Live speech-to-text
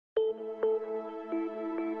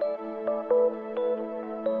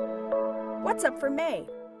What's up for May?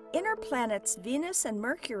 Inner planets Venus and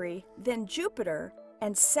Mercury, then Jupiter,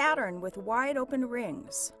 and Saturn with wide open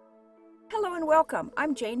rings. Hello and welcome.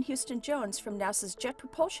 I'm Jane Houston Jones from NASA's Jet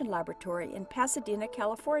Propulsion Laboratory in Pasadena,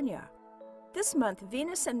 California. This month,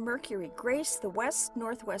 Venus and Mercury grace the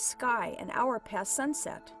west-northwest sky an hour past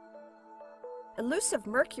sunset. Elusive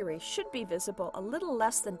Mercury should be visible a little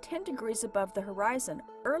less than 10 degrees above the horizon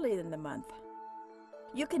early in the month.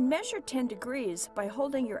 You can measure 10 degrees by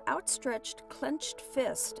holding your outstretched, clenched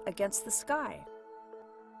fist against the sky.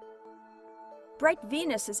 Bright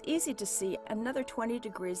Venus is easy to see another 20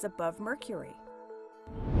 degrees above Mercury.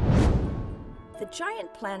 The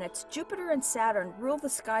giant planets Jupiter and Saturn rule the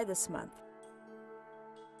sky this month.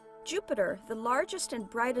 Jupiter, the largest and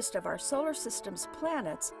brightest of our solar system's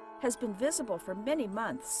planets, has been visible for many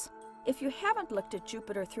months. If you haven't looked at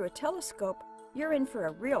Jupiter through a telescope, you're in for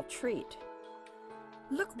a real treat.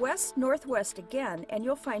 Look west-northwest again and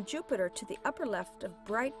you'll find Jupiter to the upper left of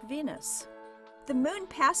bright Venus. The moon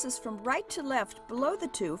passes from right to left below the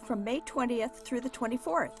two from May 20th through the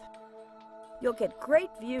 24th. You'll get great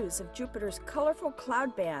views of Jupiter's colorful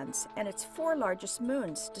cloud bands and its four largest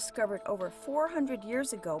moons discovered over 400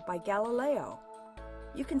 years ago by Galileo.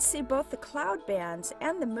 You can see both the cloud bands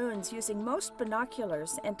and the moons using most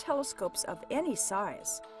binoculars and telescopes of any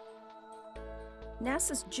size.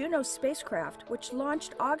 NASA's Juno spacecraft, which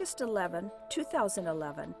launched August 11,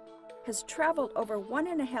 2011, has traveled over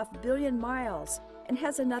 1.5 billion miles and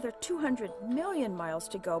has another 200 million miles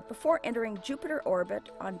to go before entering Jupiter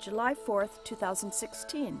orbit on July 4,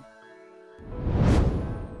 2016.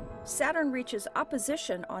 Saturn reaches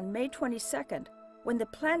opposition on May 22nd, when the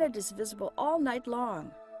planet is visible all night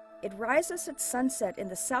long. It rises at sunset in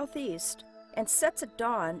the southeast and sets at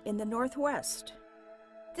dawn in the northwest.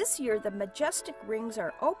 This year, the majestic rings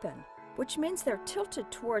are open, which means they're tilted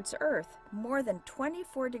towards Earth more than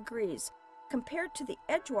 24 degrees compared to the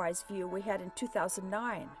edgewise view we had in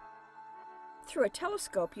 2009. Through a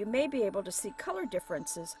telescope, you may be able to see color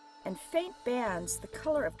differences and faint bands the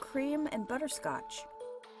color of cream and butterscotch.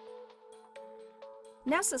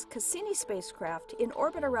 NASA's Cassini spacecraft, in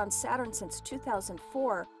orbit around Saturn since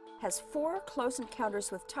 2004, has 4 close encounters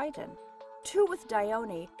with Titan, 2 with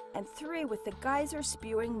Dione, and 3 with the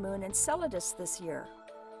geyser-spewing moon Enceladus this year.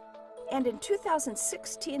 And in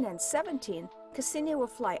 2016 and 17, Cassini will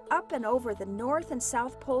fly up and over the north and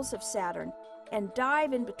south poles of Saturn and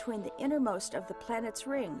dive in between the innermost of the planet's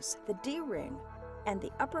rings, the D ring, and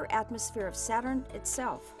the upper atmosphere of Saturn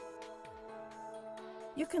itself.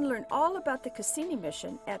 You can learn all about the Cassini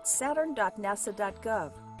mission at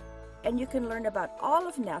saturn.nasa.gov, and you can learn about all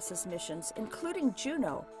of NASA's missions, including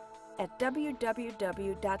Juno, at www.nasa.gov.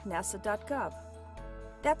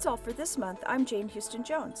 That's all for this month. I'm Jane Houston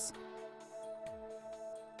Jones.